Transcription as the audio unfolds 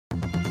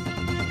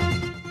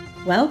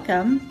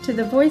Welcome to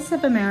the Voice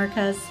of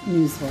America's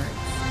Newswords.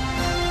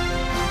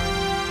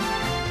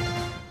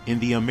 In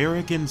the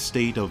American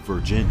state of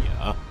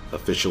Virginia,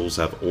 officials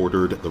have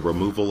ordered the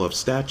removal of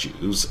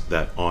statues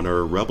that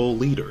honor rebel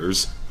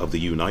leaders of the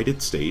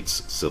United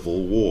States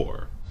Civil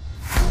War.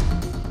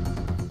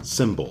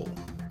 Symbol.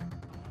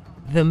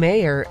 The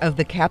mayor of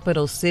the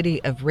capital city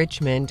of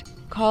Richmond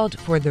called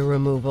for the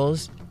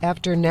removals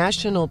after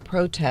national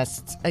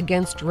protests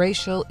against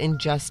racial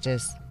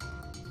injustice.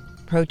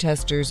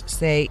 Protesters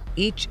say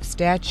each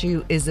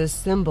statue is a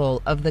symbol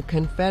of the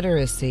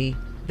Confederacy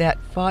that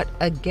fought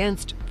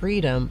against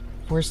freedom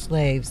for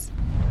slaves.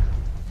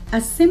 A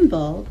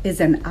symbol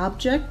is an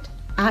object,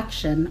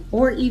 action,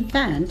 or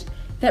event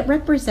that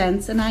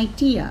represents an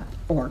idea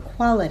or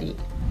quality.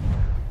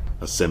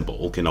 A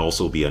symbol can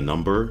also be a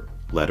number,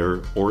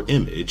 letter, or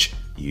image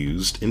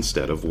used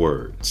instead of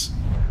words.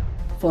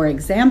 For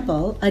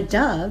example, a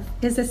dove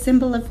is a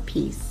symbol of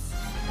peace.